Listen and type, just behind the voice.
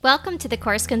Welcome to the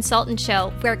Course Consultant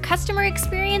Show, where customer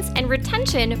experience and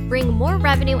retention bring more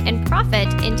revenue and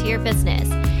profit into your business.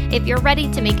 If you're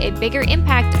ready to make a bigger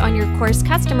impact on your course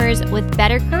customers with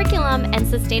better curriculum and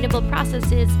sustainable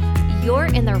processes, you're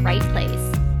in the right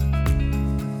place.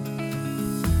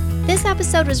 This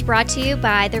episode was brought to you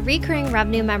by the Recurring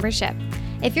Revenue Membership.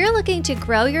 If you're looking to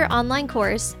grow your online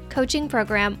course, coaching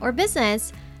program, or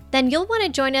business, then you'll want to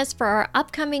join us for our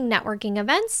upcoming networking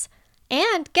events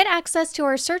and get access to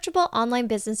our searchable online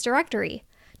business directory.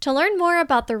 To learn more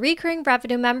about the Recurring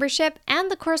Revenue Membership and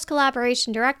the Course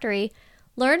Collaboration Directory,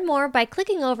 learn more by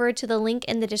clicking over to the link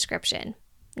in the description.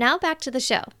 Now back to the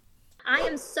show. I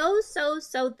am so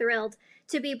thrilled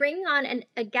to be bringing on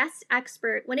a guest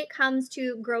expert when it comes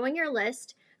to growing your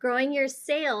list, growing your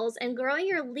sales, and growing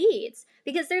your leads.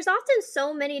 Because there's often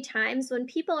so many times when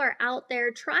people are out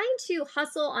there trying to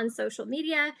hustle on social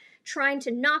media, trying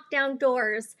to knock down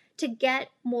doors to get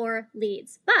more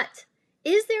leads. But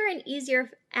is there an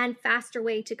easier and faster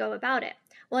way to go about it?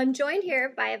 Well, I'm joined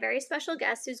here by a very special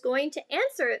guest who's going to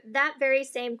answer that very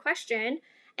same question.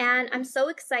 And I'm so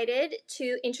excited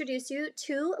to introduce you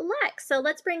to Lex. So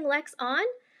let's bring Lex on.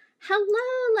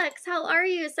 Hello, Lex. How are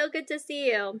you? So good to see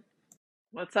you.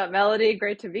 What's up, Melody?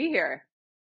 Great to be here.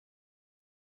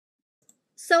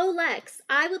 So Lex,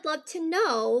 I would love to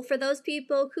know, for those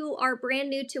people who are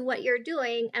brand new to what you're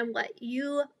doing and what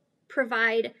you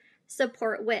provide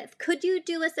support with, could you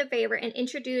do us a favor and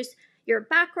introduce your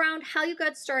background, how you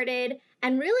got started,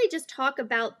 and really just talk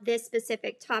about this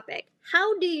specific topic?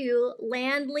 How do you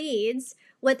land leads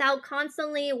without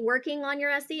constantly working on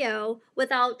your SEO,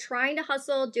 without trying to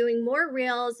hustle, doing more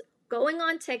reels, going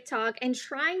on TikTok, and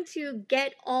trying to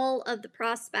get all of the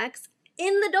prospects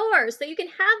in the door so you can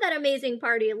have that amazing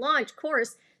party, launch,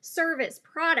 course, service,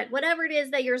 product, whatever it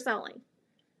is that you're selling?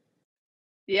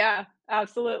 Yeah,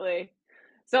 absolutely.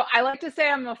 So I like to say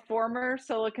I'm a former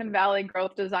Silicon Valley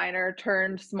growth designer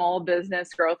turned small business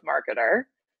growth marketer.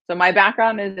 So my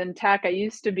background is in tech. I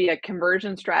used to be a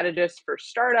conversion strategist for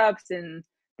startups in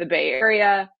the Bay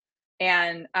Area.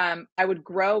 And I would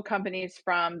grow companies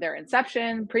from their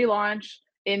inception, pre-launch,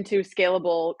 into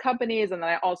scalable companies. And then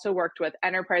I also worked with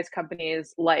enterprise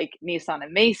companies like Nissan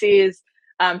and Macy's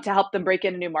to help them break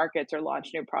into new markets or launch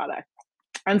new products.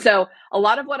 And so a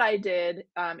lot of what I did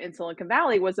in Silicon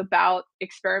Valley was about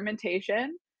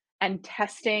experimentation and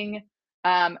testing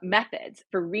methods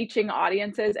for reaching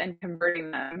audiences and converting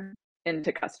them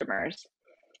into customers.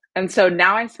 And so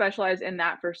now I specialize in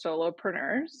that for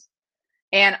solopreneurs.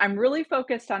 And I'm really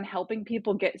focused on helping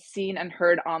people get seen and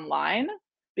heard online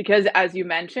because, as you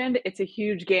mentioned, it's a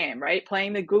huge game, right?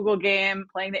 Playing the Google game,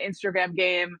 playing the Instagram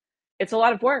game, it's a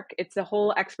lot of work. It's a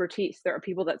whole expertise. There are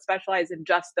people that specialize in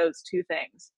just those two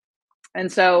things.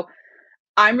 And so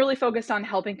I'm really focused on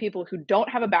helping people who don't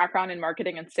have a background in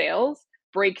marketing and sales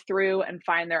break through and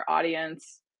find their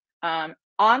audience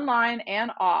online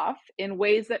and off in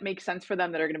ways that make sense for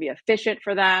them, that are going to be efficient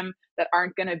for them, that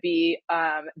aren't going to be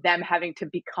them having to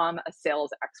become a sales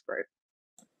expert.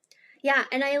 Yeah,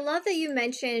 and I love that you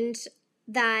mentioned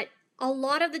that a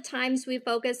lot of the times we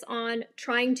focus on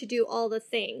trying to do all the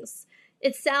things.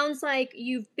 It sounds like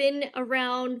you've been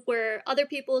around where other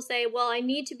people say, well, I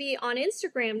need to be on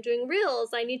Instagram doing reels.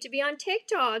 I need to be on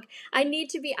TikTok. I need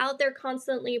to be out there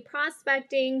constantly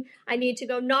prospecting. I need to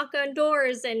go knock on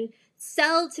doors and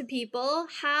sell to people.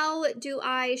 How do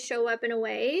I show up in a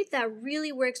way that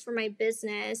really works for my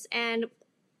business? And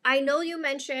I know you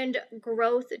mentioned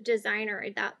growth designer.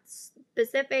 That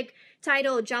specific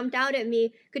title jumped out at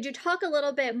me. Could you talk a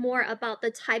little bit more about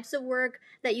the types of work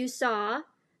that you saw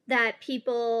that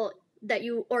people that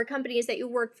you or companies that you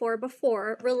worked for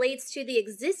before relates to the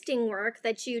existing work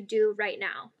that you do right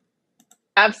now?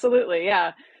 Absolutely,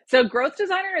 yeah. So growth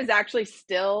designer is actually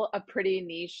still a pretty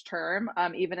niche term,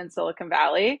 even in Silicon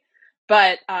Valley.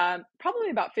 But probably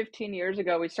about 15 years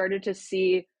ago, we started to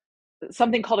see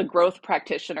something called a growth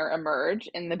practitioner emerge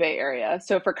in the Bay Area.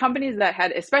 So for companies that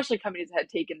had, especially companies that had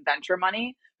taken venture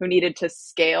money who needed to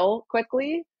scale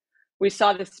quickly, we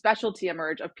saw this specialty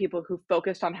emerge of people who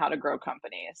focused on how to grow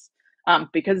companies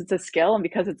because it's a skill and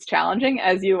because it's challenging,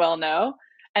 as you well know.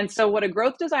 And so what a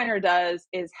growth designer does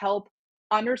is help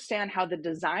understand how the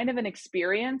design of an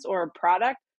experience or a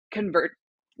product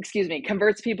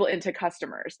converts people into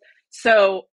customers.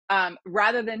 So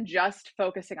rather than just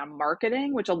focusing on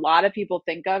marketing, which a lot of people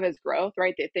think of as growth,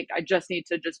 right? They think I just need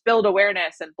to just build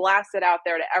awareness and blast it out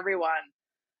there to everyone.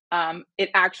 It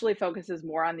actually focuses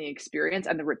more on the experience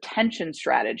and the retention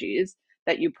strategies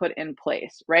that you put in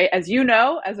place, right? As you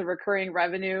know, as a recurring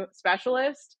revenue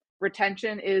specialist,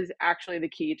 retention is actually the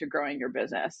key to growing your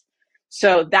business.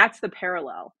 So that's the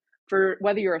parallel. for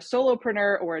whether you're a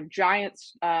solopreneur or a giant,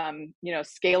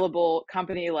 scalable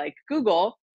company like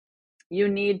Google, you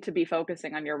need to be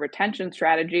focusing on your retention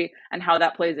strategy and how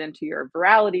that plays into your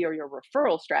virality or your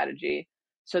referral strategy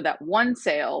so that one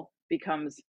sale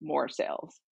becomes more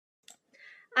sales.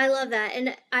 I love that.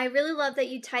 And I really love that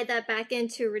you tied that back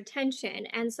into retention.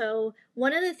 And so,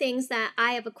 one of the things that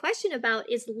I have a question about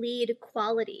is lead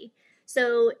quality.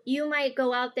 So, you might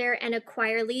go out there and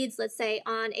acquire leads, let's say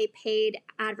on a paid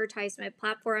advertisement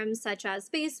platform such as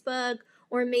Facebook,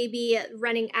 or maybe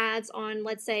running ads on,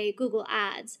 let's say, Google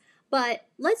Ads. But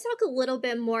let's talk a little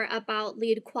bit more about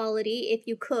lead quality, if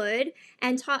you could,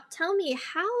 and tell me,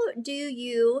 how do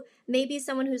you, maybe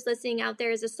someone who's listening out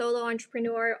there is a solo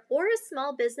entrepreneur or a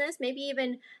small business, maybe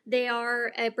even they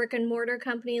are a brick and mortar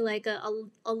company like a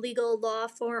legal law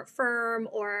firm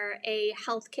or a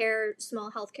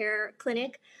small healthcare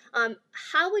clinic.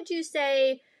 How would you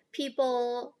say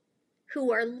people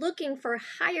who are looking for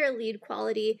higher lead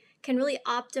quality can really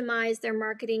optimize their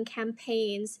marketing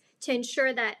campaigns to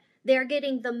ensure that they're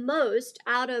getting the most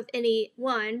out of any,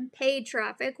 one, paid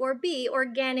traffic, or B,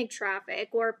 organic traffic,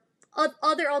 or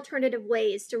other alternative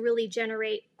ways to really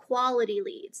generate quality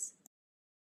leads?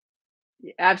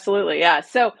 Absolutely, yeah.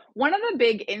 So one of the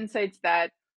big insights that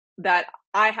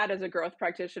I had as a growth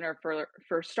practitioner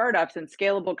for startups and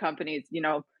scalable companies,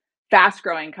 fast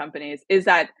growing companies, is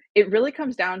that it really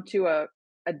comes down to a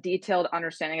detailed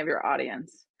understanding of your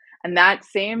audience. And that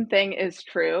same thing is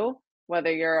true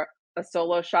whether you're a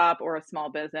solo shop or a small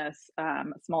business, a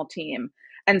small team.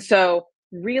 And so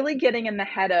really getting in the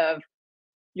head of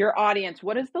your audience,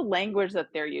 what is the language that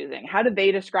they're using? How do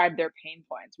they describe their pain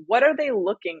points? What are they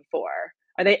looking for?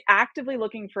 Are they actively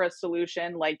looking for a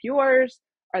solution like yours?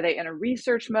 Are they in a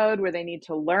research mode where they need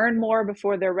to learn more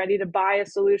before they're ready to buy a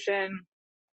solution?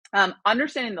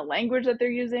 Understanding the language that they're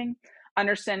using,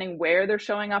 understanding where they're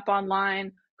showing up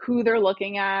online, who they're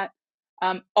looking at.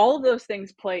 All of those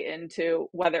things play into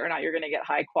whether or not you're going to get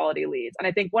high quality leads. And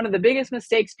I think one of the biggest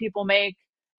mistakes people make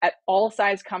at all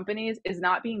size companies is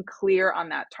not being clear on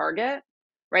that target,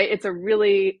 right? It's a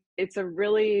really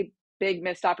big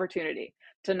missed opportunity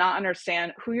to not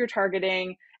understand who you're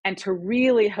targeting and to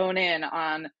really hone in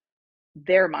on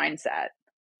their mindset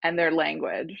and their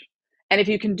language. And if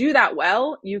you can do that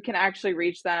well, you can actually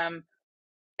reach them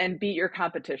and beat your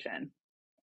competition.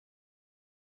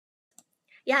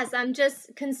 Yes, I'm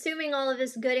just consuming all of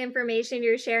this good information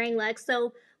you're sharing, Lex.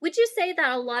 So, would you say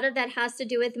that a lot of that has to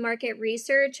do with market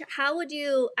research? How would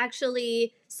you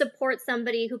actually support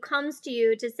somebody who comes to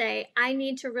you to say, I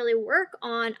need to really work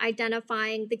on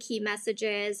identifying the key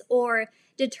messages or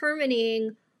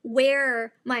determining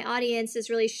where my audience is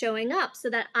really showing up so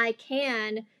that I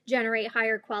can generate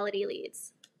higher quality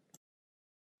leads?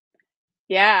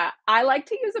 Yeah, I like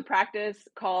to use a practice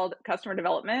called customer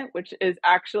development, which is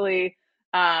actually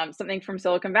something from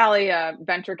Silicon Valley. A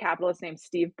venture capitalist named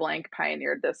Steve Blank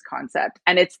pioneered this concept.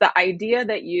 And it's the idea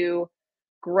that you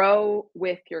grow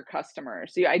with your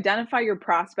customers. So you identify your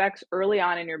prospects early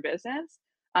on in your business,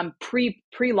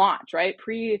 pre-launch, right?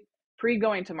 Pre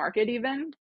going to market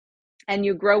even, and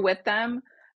you grow with them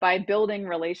by building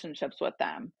relationships with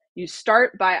them. You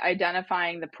start by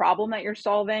identifying the problem that you're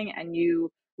solving and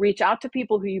you reach out to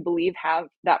people who you believe have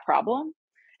that problem,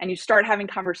 and you start having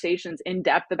conversations in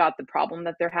depth about the problem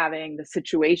that they're having, the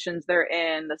situations they're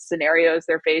in, the scenarios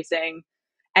they're facing,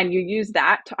 and you use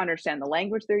that to understand the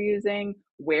language they're using,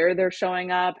 where they're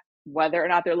showing up, whether or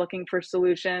not they're looking for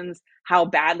solutions, how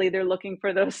badly they're looking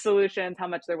for those solutions, how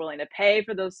much they're willing to pay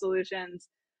for those solutions.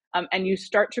 And you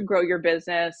start to grow your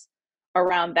business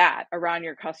around that, around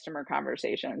your customer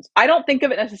conversations. I don't think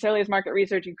of it necessarily as market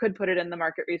research. You could put it in the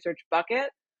market research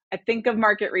bucket. I think of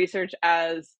market research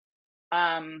as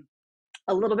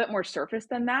a little bit more surface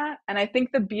than that. And I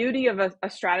think the beauty of a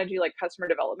strategy like customer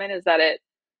development is that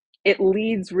it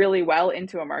leads really well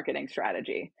into a marketing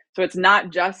strategy. So it's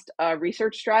not just a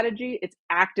research strategy, it's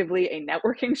actively a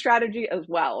networking strategy as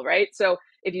well, right? So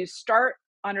if you start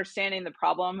understanding the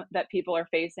problem that people are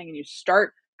facing and you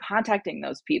start contacting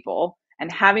those people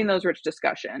and having those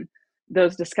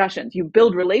those discussions, you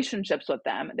build relationships with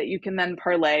them that you can then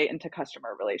parlay into customer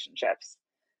relationships.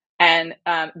 And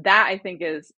that I think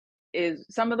is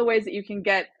some of the ways that you can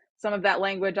get some of that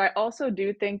language. I also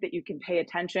do think that you can pay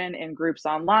attention in groups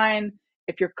online.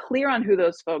 If you're clear on who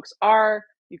those folks are,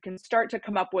 you can start to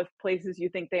come up with places you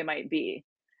think they might be.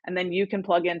 And then you can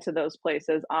plug into those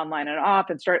places online and off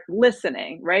and start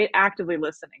listening, right? Actively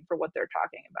listening for what they're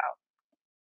talking about.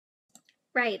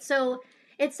 Right. So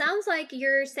it sounds like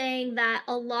you're saying that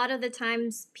a lot of the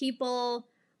times people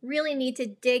really need to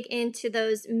dig into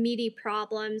those meaty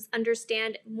problems,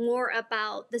 understand more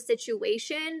about the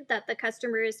situation that the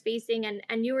customer is facing.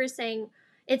 And you were saying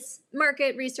it's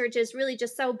market research is really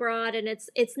just so broad, and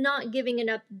it's not giving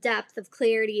enough depth of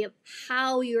clarity of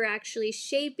how you're actually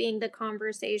shaping the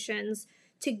conversations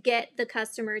to get the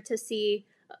customer to see,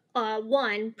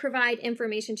 one, provide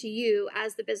information to you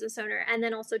as the business owner, and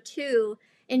then also two,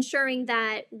 ensuring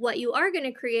that what you are going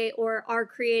to create or are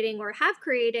creating or have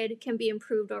created can be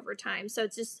improved over time. So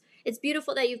it's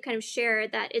beautiful that you've kind of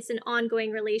shared that it's an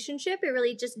ongoing relationship. It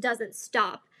really just doesn't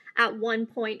stop at one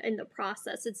point in the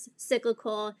process. It's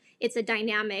cyclical, it's a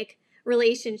dynamic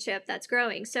relationship that's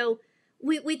growing. So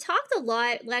we talked a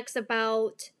lot, Lex,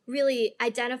 about really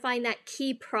identifying that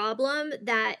key problem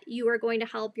that you are going to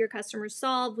help your customers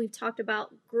solve. We've talked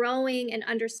about growing and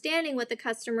understanding what the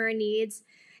customer needs.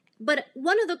 But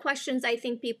one of the questions I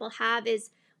think people have is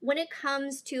when it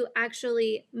comes to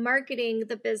actually marketing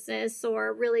the business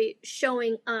or really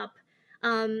showing up.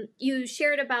 You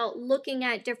shared about looking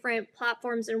at different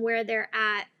platforms and where they're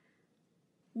at.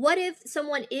 What if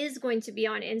someone is going to be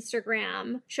on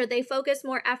Instagram? Should they focus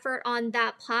more effort on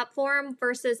that platform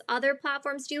versus other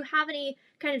platforms? Do you have any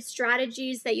kind of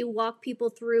strategies that you walk people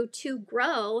through to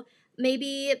grow?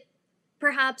 Maybe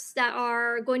perhaps that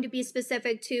are going to be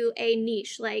specific to a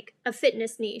niche, like a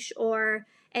fitness niche or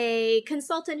a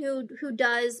consultant who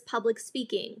does public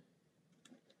speaking.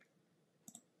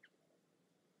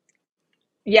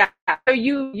 Yeah. So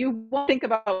you won't think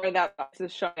about where that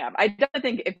is showing up. I definitely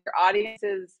think if your audience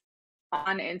is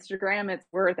on Instagram, it's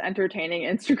worth entertaining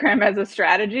Instagram as a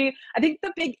strategy. I think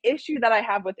the big issue that I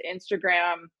have with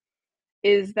Instagram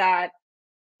is that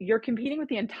you're competing with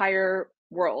the entire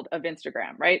world of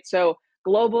Instagram, right? So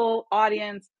global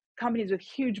audience, companies with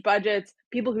huge budgets,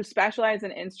 people who specialize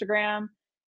in Instagram,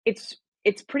 it's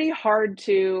pretty hard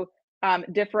to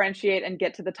differentiate and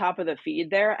get to the top of the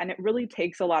feed there, and it really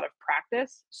takes a lot of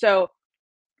practice. So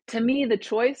to me, the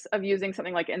choice of using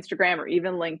something like Instagram or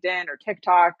even LinkedIn or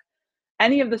TikTok,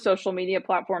 any of the social media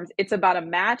platforms, it's about a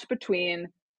match between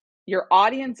your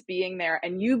audience being there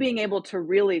and you being able to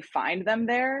really find them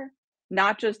there,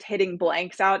 not just hitting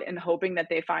blanks out and hoping that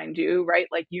they find you, right?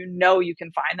 Like, you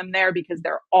can find them there because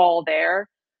they're all there,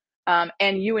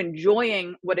 and you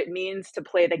enjoying what it means to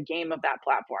play the game of that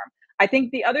platform. I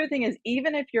think the other thing is,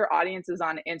 even if your audience is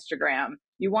on Instagram,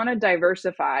 you want to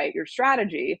diversify your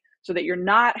strategy so that you're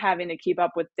not having to keep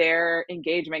up with their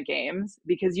engagement games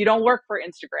because you don't work for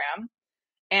Instagram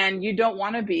and you don't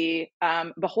want to be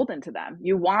beholden to them.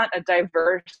 You want a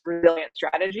diverse, resilient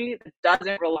strategy that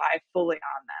doesn't rely fully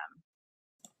on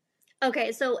them.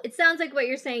 Okay, so it sounds like what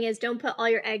you're saying is don't put all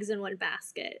your eggs in one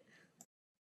basket.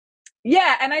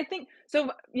 Yeah, and I think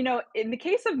so, in the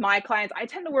case of my clients, I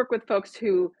tend to work with folks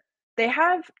who they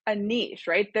have a niche,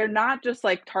 right? They're not just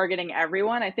like targeting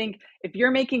everyone. I think if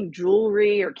you're making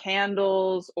jewelry or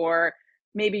candles, or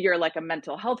maybe you're like a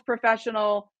mental health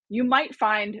professional, you might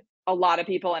find a lot of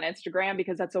people on Instagram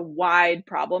because that's a wide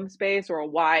problem space or a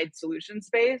wide solution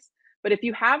space. But if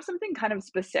you have something kind of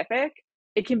specific,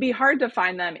 it can be hard to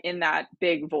find them in that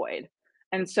big void.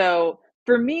 And so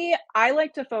for me, I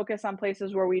like to focus on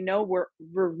places where we know we're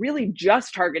really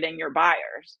just targeting your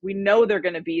buyers. We know they're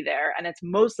going to be there, and it's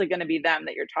mostly going to be them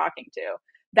that you're talking to.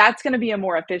 That's going to be a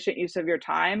more efficient use of your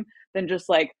time than just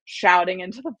like shouting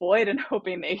into the void and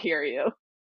hoping they hear you.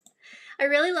 I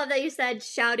really love that you said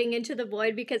shouting into the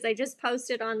void, because I just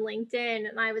posted on LinkedIn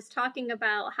and I was talking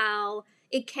about how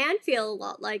it can feel a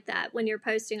lot like that when you're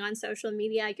posting on social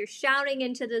media. You're shouting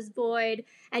into this void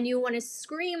and you want to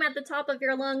scream at the top of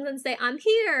your lungs and say, I'm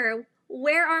here.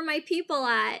 Where are my people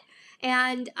at?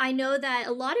 And I know that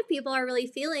a lot of people are really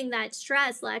feeling that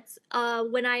stress, Lex.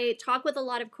 When I talk with a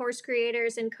lot of course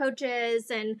creators and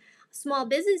coaches and small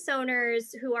business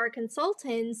owners who are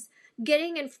consultants,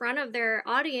 getting in front of their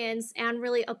audience and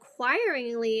really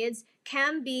acquiring leads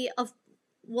can be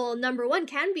number one,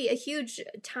 can be a huge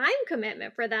time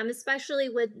commitment for them, especially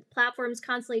with platforms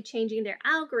constantly changing their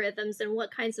algorithms and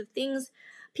what kinds of things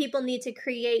people need to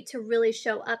create to really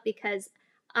show up, because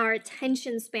our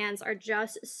attention spans are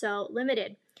just so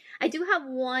limited. I do have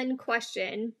one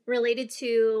question related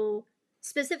to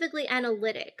specifically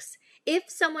analytics. If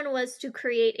someone was to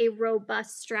create a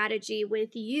robust strategy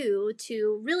with you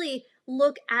to really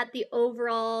look at the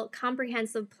overall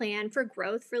comprehensive plan for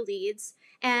growth for leads,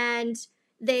 and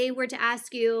they were to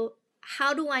ask you,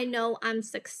 how do I know I'm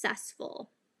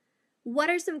successful? What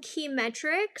are some key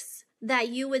metrics that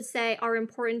you would say are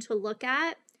important to look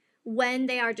at when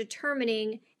they are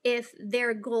determining if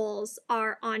their goals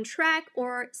are on track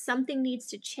or something needs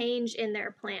to change in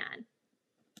their plan?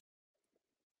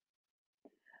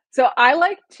 So I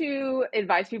like to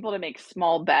advise people to make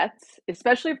small bets,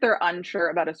 especially if they're unsure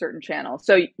about a certain channel.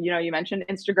 So, you mentioned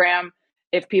Instagram.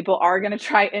 If people are going to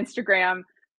try Instagram,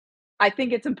 I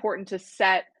think it's important to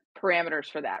set parameters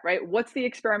for that, right? What's the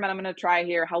experiment I'm going to try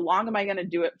here? How long am I going to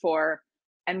do it for?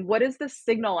 And what is the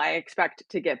signal I expect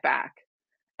to get back?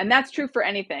 And that's true for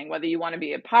anything, whether you want to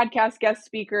be a podcast guest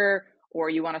speaker or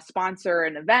you want to sponsor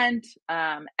an event,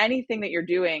 anything that you're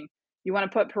doing, you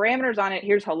want to put parameters on it.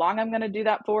 Here's how long I'm going to do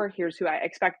that for. Here's who I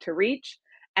expect to reach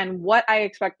and what I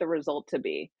expect the result to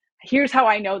be. Here's how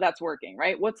I know that's working,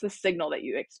 right? What's the signal that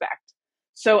you expect?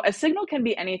 So a signal can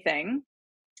be anything.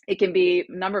 It can be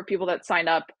number of people that sign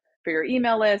up for your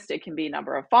email list. It can be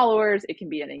number of followers. It can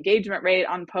be an engagement rate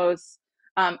on posts.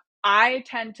 I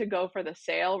tend to go for the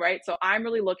sale, right? So I'm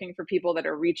really looking for people that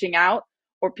are reaching out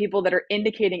or people that are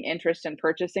indicating interest in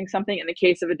purchasing something. In the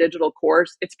case of a digital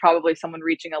course, it's probably someone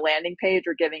reaching a landing page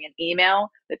or giving an email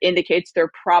that indicates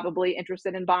they're probably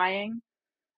interested in buying.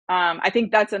 I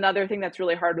think that's another thing that's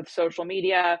really hard with social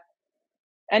media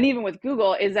and even with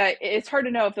Google is that it's hard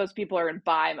to know if those people are in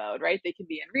buy mode, right? They can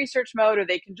be in research mode or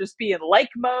they can just be in like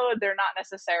mode. They're not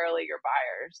necessarily your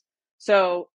buyers.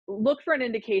 So look for an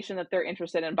indication that they're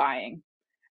interested in buying.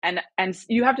 And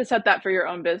you have to set that for your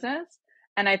own business.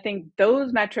 And I think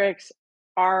those metrics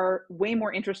are way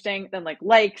more interesting than like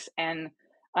likes and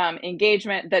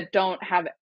engagement that don't have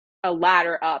a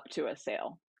ladder up to a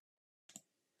sale.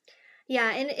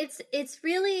 Yeah, and it's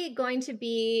really going to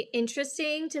be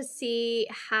interesting to see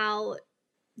how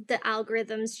the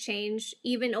algorithms change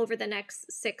even over the next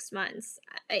 6 months.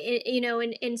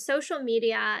 In social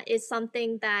media is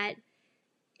something that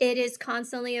it is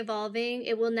constantly evolving.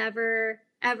 It will never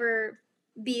ever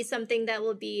be something that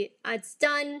will be it's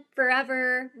done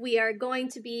forever. We are going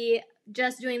to be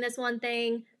just doing this one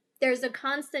thing. There's a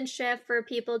constant shift for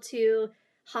people to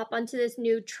hop onto this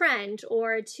new trend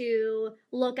or to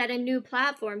look at a new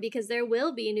platform because there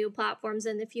will be new platforms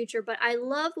in the future. But I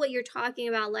love what you're talking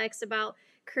about, Lex, about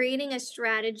creating a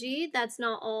strategy that's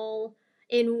not all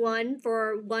in one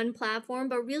for one platform,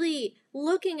 but really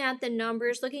looking at the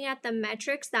numbers, looking at the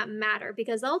metrics that matter,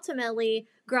 because ultimately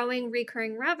growing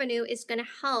recurring revenue is going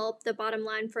to help the bottom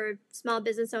line for small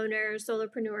business owners,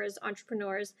 solopreneurs,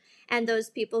 entrepreneurs, and those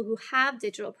people who have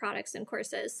digital products and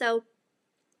courses. So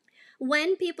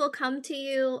when people come to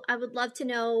you, I would love to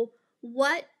know,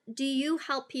 what do you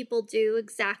help people do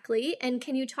exactly? And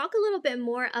can you talk a little bit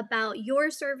more about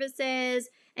your services,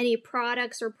 any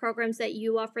products or programs that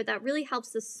you offer that really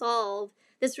helps to solve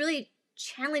this really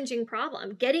challenging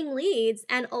problem, getting leads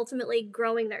and ultimately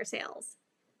growing their sales?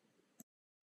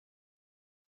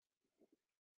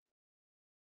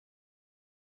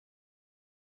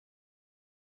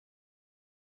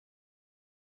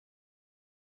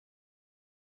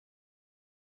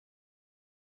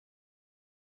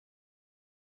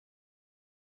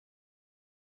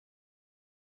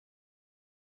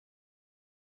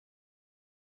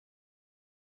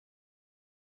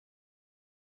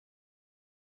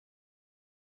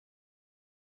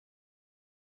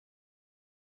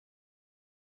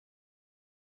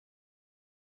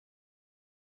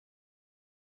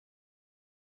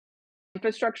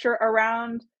 Infrastructure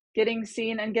around getting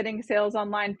seen and getting sales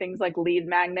online, things like lead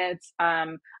magnets.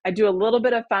 I do a little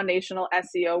bit of foundational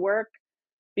SEO work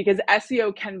because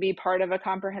SEO can be part of a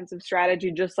comprehensive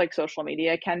strategy, just like social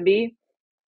media can be.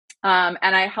 And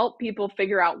I help people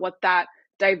figure out what that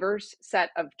diverse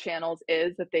set of channels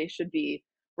is that they should be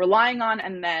relying on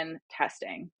and then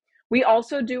testing. We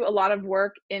also do a lot of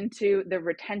work into the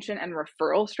retention and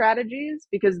referral strategies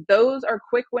because those are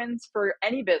quick wins for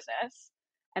any business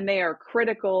and they are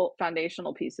critical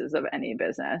foundational pieces of any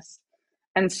business.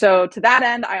 And so to that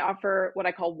end, I offer what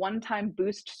I call one-time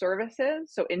boost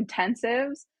services, so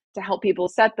intensives to help people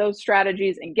set those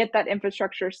strategies and get that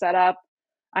infrastructure set up.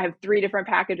 I have 3 different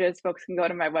packages folks can go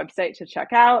to my website to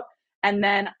check out. And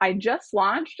then I just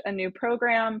launched a new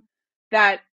program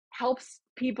that helps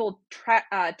people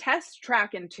test,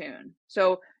 track, and tune.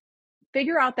 So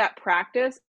figure out that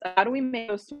practice. How do we make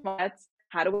those small bets?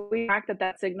 How do we track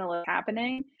that signal is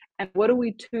happening? And what do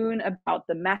we tune about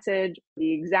the message,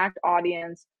 the exact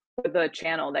audience, or the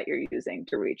channel that you're using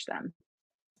to reach them?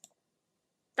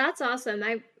 That's awesome.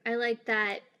 I like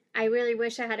that. I really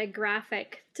wish I had a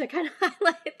graphic to kind of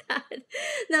highlight that.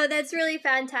 No, that's really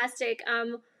fantastic.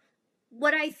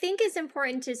 What I think is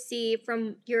important to see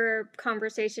from your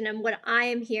conversation and what I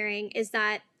am hearing is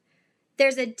that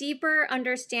there's a deeper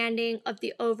understanding of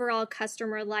the overall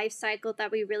customer life cycle that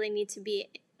we really need to be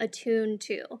attuned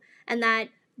to, and that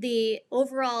the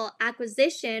overall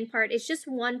acquisition part is just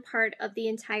one part of the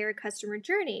entire customer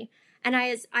journey. And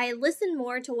as I listen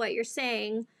more to what you're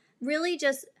saying, really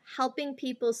just helping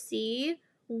people see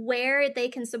where they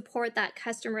can support that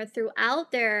customer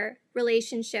throughout their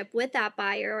relationship with that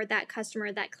buyer or that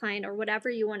customer, that client, or whatever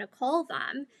you want to call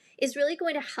them, is really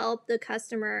going to help the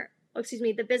customer,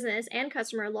 the business and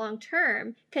customer long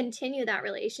term continue that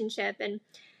relationship. And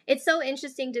it's so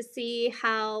interesting to see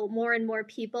how more and more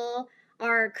people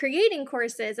are creating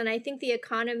courses. And I think the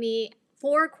economy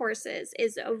for courses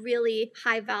is a really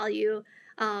high value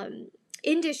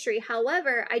industry.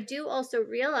 However, I do also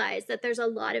realize that there's a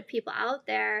lot of people out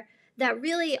there that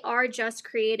really are just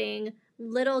creating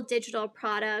little digital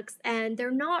products, and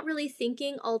they're not really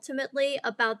thinking ultimately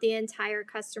about the entire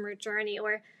customer journey,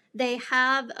 or they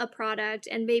have a product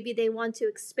and maybe they want to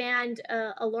expand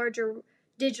a larger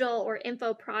digital or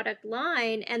info product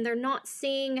line, and they're not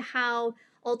seeing how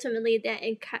ultimately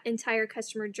the entire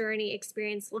customer journey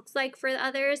experience looks like for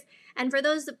others. And for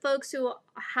those folks who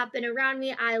have been around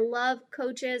me, I love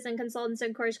coaches and consultants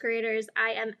and course creators.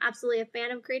 I am absolutely a fan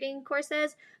of creating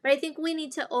courses, but I think we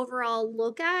need to overall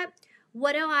look at,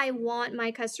 what do I want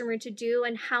my customer to do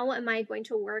and how am I going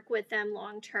to work with them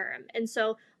long term? And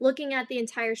so looking at the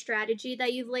entire strategy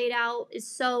that you've laid out is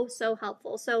so, so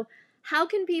helpful. So how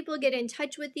can people get in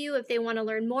touch with you if they want to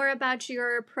learn more about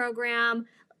your program?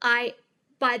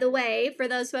 By the way, for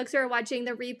those folks who are watching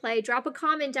the replay, drop a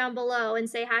comment down below and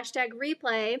say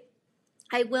 #replay.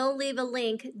 I will leave a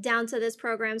link down to this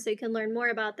program so you can learn more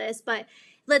about this. But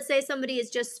let's say somebody is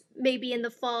just maybe in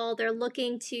the fall, they're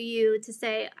looking to you to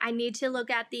say, I need to look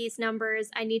at these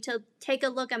numbers. I need to take a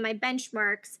look at my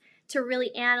benchmarks to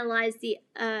really analyze the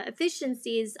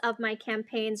efficiencies of my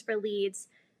campaigns for leads.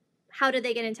 How do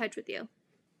they get in touch with you?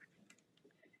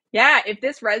 Yeah, if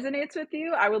this resonates with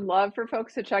you, I would love for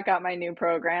folks to check out my new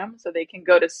program. So they can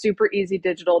go to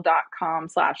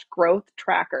supereasydigital.com/growth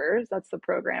trackers. That's the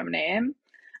program name.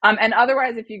 And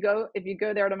otherwise, if you go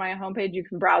there to my homepage, you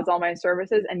can browse all my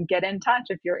services and get in touch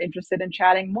if you're interested in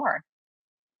chatting more.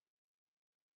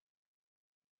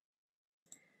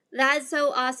 That's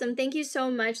so awesome. Thank you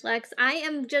so much, Lex. I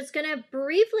am just going to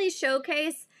briefly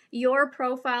showcase your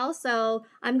profile. So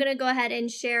I'm going to go ahead and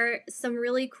share some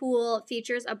really cool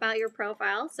features about your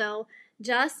profile. So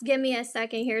just give me a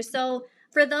second here. So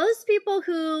for those people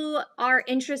who are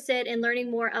interested in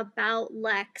learning more about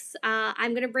Lex,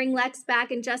 I'm going to bring Lex back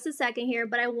in just a second here,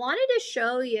 but I wanted to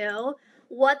show you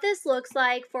what this looks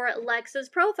like for Lex's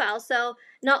profile. So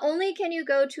not only can you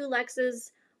go to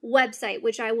Lex's website,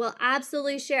 which I will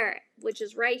absolutely share, which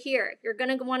is right here. You're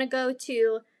going to want to go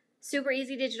to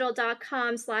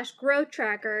supereasydigital.com/growth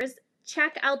trackers.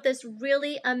 Check out this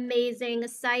really amazing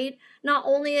site. Not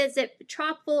only is it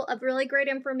chock full of really great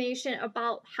information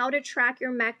about how to track your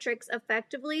metrics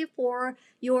effectively for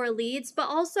your leads, but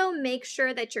also make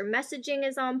sure that your messaging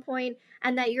is on point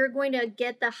and that you're going to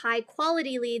get the high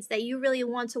quality leads that you really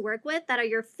want to work with that are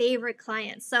your favorite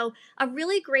clients. So a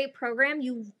really great program.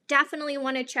 You definitely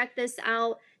want to check this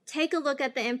out. Take a look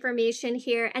at the information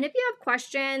here. And if you have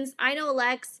questions, I know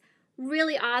Lex,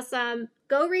 really awesome.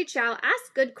 Go reach out,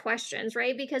 ask good questions,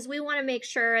 right? Because we want to make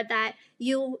sure that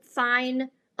you find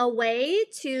a way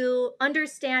to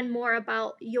understand more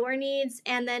about your needs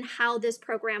and then how this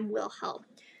program will help.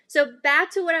 So back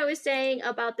to what I was saying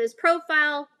about this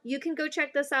profile, you can go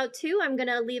check this out too. I'm going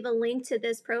to leave a link to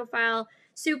this profile,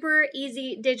 Super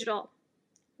Easy Digital.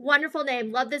 Wonderful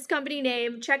name. Love this company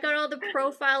name. Check out all the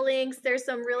profile links. There's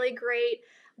some really great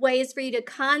ways for you to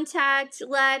contact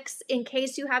Lex in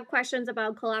case you have questions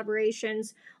about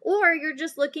collaborations or you're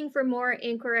just looking for more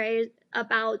inquiries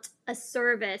about a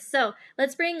service. So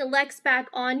let's bring Lex back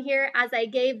on here as I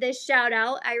gave this shout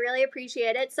out. I really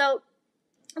appreciate it. So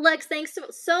Lex, thanks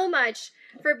so much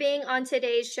for being on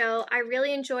today's show. I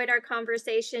really enjoyed our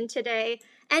conversation today.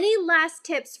 Any last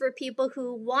tips for people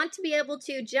who want to be able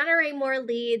to generate more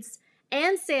leads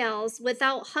and sales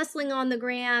without hustling on the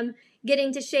gram,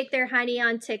 getting to shake their honey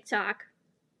on TikTok?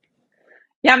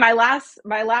 Yeah, my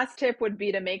last tip would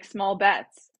be to make small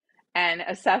bets and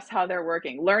assess how they're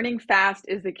working. Learning fast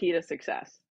is the key to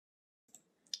success.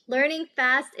 Learning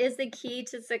fast is the key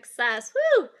to success.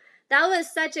 Woo! That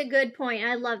was such a good point.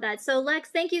 I love that. So Lex,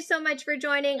 thank you so much for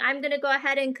joining. I'm going to go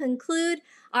ahead and conclude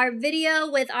our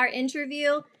video with our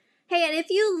interview. Hey, and if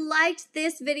you liked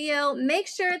this video, make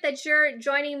sure that you're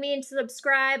joining me and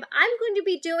subscribe. I'm going to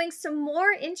be doing some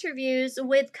more interviews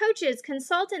with coaches,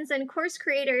 consultants, and course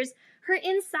creators who are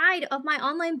inside of my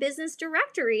online business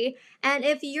directory. And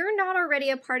if you're not already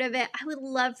a part of it, I would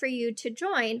love for you to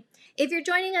join. If you're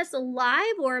joining us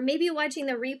live or maybe watching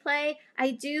the replay,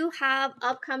 I do have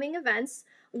upcoming events.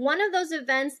 One of those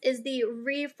events is the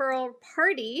referral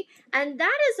party, and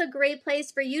that is a great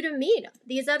place for you to meet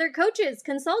these other coaches,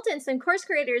 consultants, and course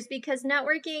creators because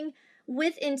networking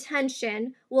with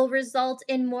intention will result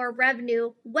in more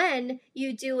revenue when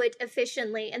you do it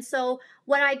efficiently. And so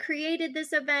when I created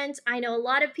this event, I know a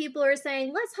lot of people are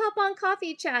saying, let's hop on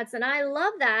coffee chats. And I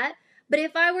love that. But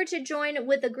if I were to join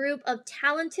with a group of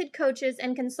talented coaches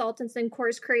and consultants and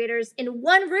course creators in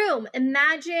one room,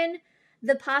 imagine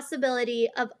the possibility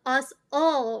of us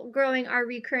all growing our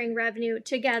recurring revenue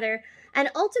together. And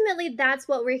ultimately, that's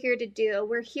what we're here to do.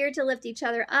 We're here to lift each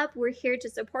other up. We're here to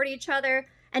support each other.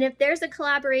 And if there's a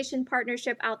collaboration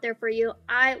partnership out there for you,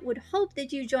 I would hope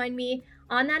that you join me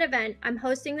on that event. I'm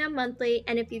hosting them monthly.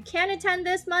 And if you can't attend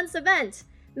this month's event,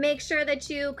 make sure that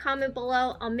you comment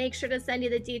below. I'll make sure to send you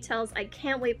the details. I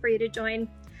can't wait for you to join.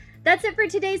 That's it for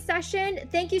today's session.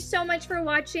 Thank you so much for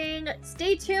watching.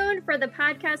 Stay tuned for the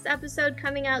podcast episode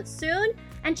coming out soon.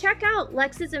 And check out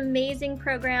Lex's amazing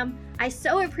program. I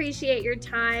so appreciate your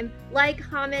time. Like,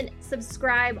 comment,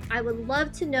 subscribe. I would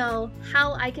love to know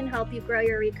how I can help you grow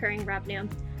your recurring revenue.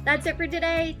 That's it for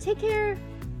today. Take care.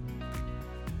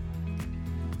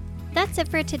 That's it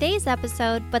for today's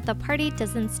episode, but the party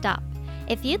doesn't stop.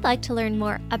 If you'd like to learn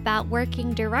more about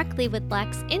working directly with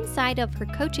Lex inside of her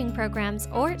coaching programs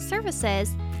or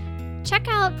services, check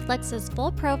out Lex's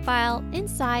full profile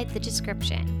inside the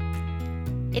description.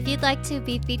 If you'd like to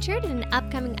be featured in an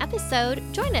upcoming episode,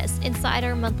 join us inside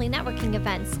our monthly networking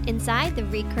events inside the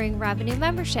Recurring Revenue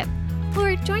membership,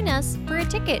 or join us for a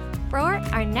ticket for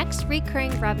our next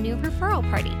Recurring Revenue referral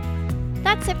party.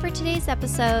 That's it for today's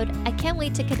episode. I can't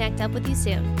wait to connect up with you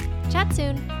soon. Chat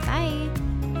soon. Bye.